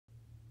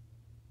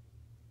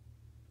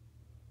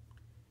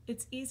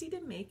It's easy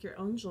to make your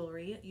own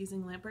jewelry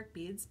using Lampwork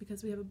beads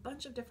because we have a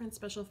bunch of different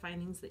special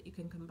findings that you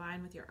can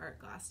combine with your art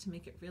glass to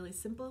make it really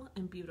simple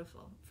and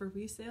beautiful for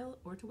resale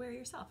or to wear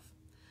yourself.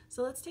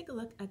 So let's take a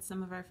look at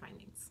some of our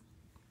findings.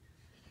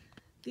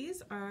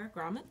 These are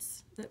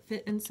grommets that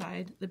fit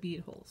inside the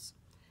bead holes,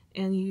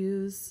 and you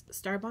use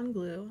Starbond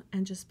glue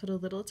and just put a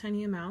little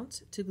tiny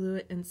amount to glue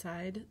it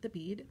inside the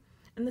bead.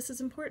 And this is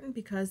important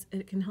because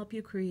it can help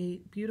you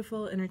create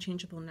beautiful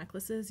interchangeable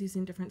necklaces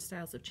using different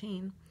styles of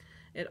chain.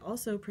 It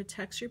also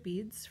protects your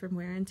beads from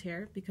wear and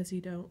tear because you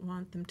don't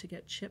want them to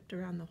get chipped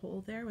around the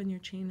hole there when your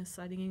chain is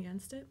sliding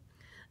against it.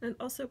 And it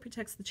also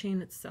protects the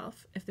chain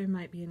itself if there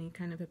might be any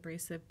kind of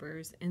abrasive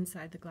burrs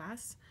inside the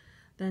glass.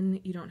 Then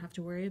you don't have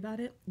to worry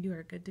about it. You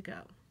are good to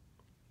go.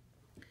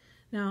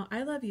 Now,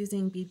 I love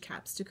using bead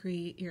caps to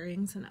create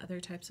earrings and other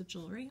types of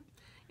jewelry,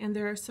 and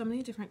there are so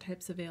many different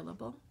types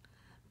available.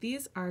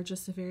 These are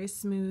just a very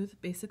smooth,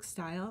 basic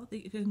style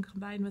that you can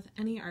combine with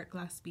any art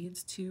glass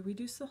beads to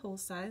reduce the hole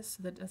size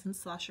so that it doesn't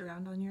slosh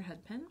around on your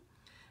head pin,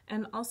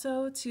 and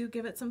also to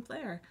give it some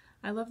flair.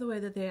 I love the way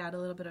that they add a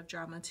little bit of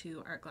drama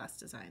to art glass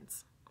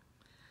designs.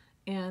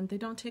 And they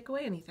don't take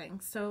away anything.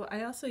 So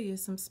I also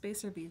use some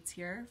spacer beads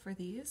here for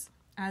these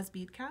as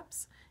bead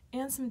caps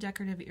and some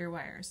decorative ear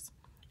wires.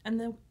 And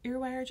the ear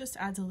wire just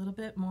adds a little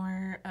bit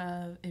more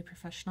of a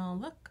professional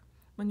look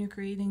when you're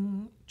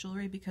creating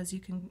jewelry because you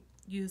can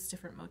use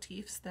different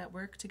motifs that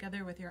work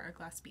together with your art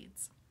glass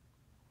beads.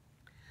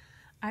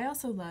 I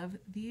also love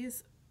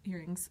these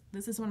earrings.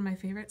 This is one of my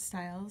favorite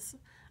styles.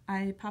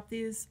 I pop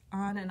these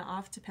on and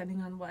off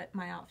depending on what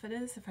my outfit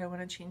is, if I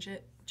want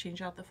to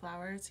change out the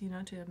flowers,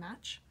 to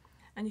match.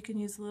 And you can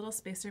use a little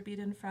spacer bead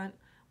in front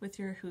with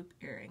your hoop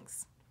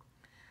earrings.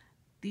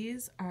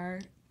 These are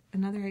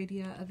another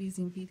idea of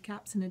using bead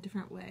caps in a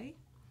different way.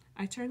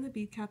 I turn the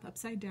bead cap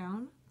upside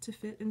down to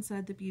fit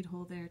inside the bead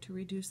hole there to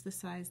reduce the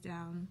size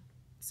down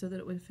so that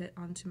it would fit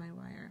onto my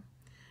wire.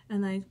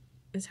 And I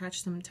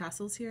attach some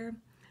tassels here,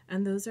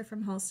 and those are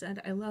from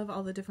Halstead. I love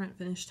all the different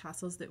finished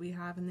tassels that we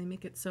have, and they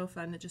make it so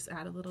fun to just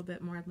add a little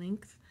bit more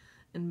length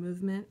and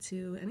movement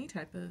to any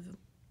type of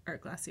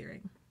art glass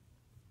earring.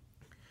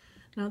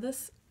 Now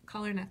this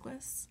collar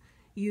necklace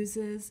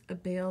uses a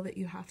bail that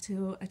you have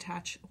to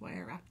attach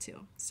wire wrap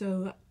to.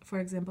 So for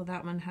example,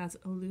 that one has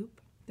a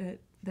loop that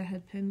the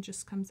head pin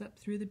just comes up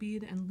through the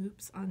bead and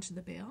loops onto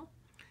the bail.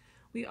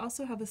 We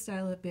also have a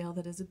style of bail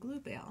that is a glue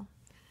bail,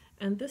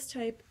 and this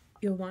type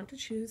you'll want to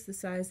choose the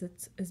size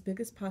that's as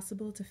big as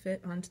possible to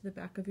fit onto the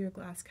back of your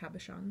glass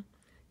cabochon.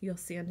 You'll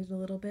sand it a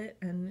little bit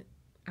and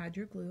add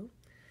your glue.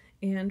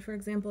 And for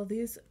example,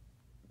 these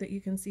that you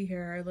can see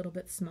here are a little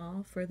bit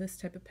small for this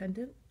type of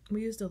pendant.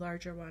 We used a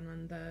larger one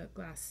on the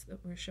glass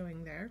that we're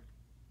showing there.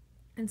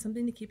 And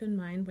something to keep in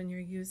mind when you're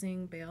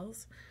using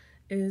bails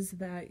is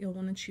that you'll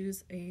want to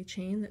choose a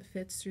chain that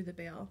fits through the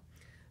bail.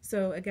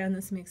 So again,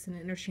 this makes an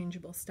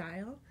interchangeable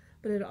style,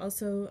 but it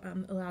also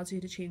allows you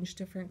to change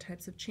different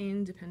types of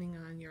chain depending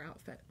on your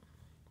outfit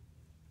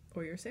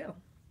or your sale.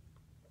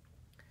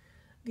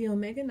 The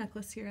Omega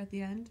necklace here at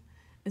the end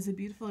is a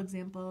beautiful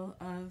example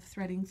of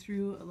threading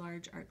through a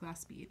large art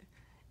glass bead.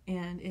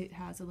 And it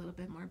has a little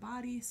bit more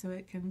body, so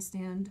it can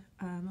stand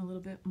a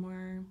little bit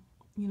more,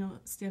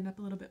 stand up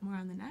a little bit more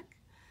on the neck.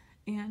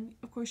 And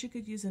of course you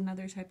could use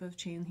another type of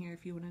chain here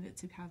if you wanted it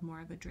to have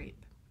more of a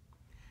drape.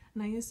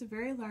 And I used a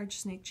very large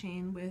snake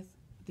chain with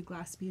the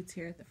glass beads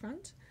here at the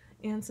front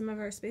and some of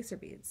our spacer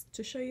beads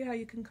to show you how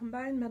you can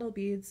combine metal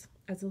beads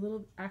as a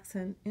little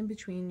accent in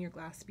between your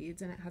glass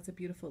beads, and it has a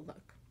beautiful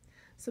look.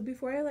 So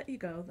before I let you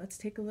go, let's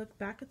take a look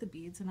back at the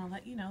beads and I'll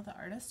let you know the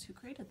artist who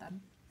created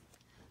them.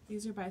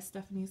 These are by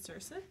Stephanie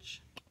Sersich.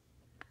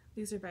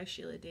 These are by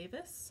Sheila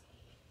Davis.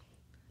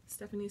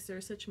 Stephanie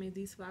Sersich made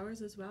these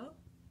flowers as well.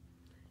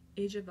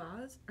 Age of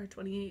Oz, our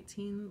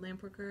 2018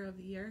 Lampworker of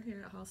the Year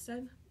here at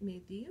Halstead,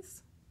 made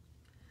these.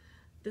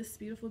 This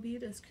beautiful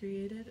bead is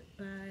created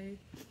by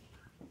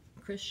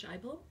Kris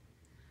Schaible.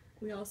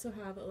 We also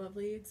have a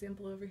lovely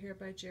example over here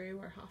by Jeri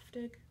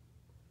Warhaftig.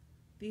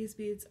 These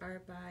beads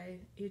are by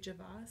Age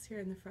of Oz here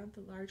in the front,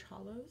 the large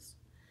hollows.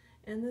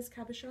 And this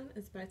cabochon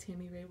is by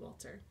Tammy Rae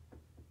Wolter.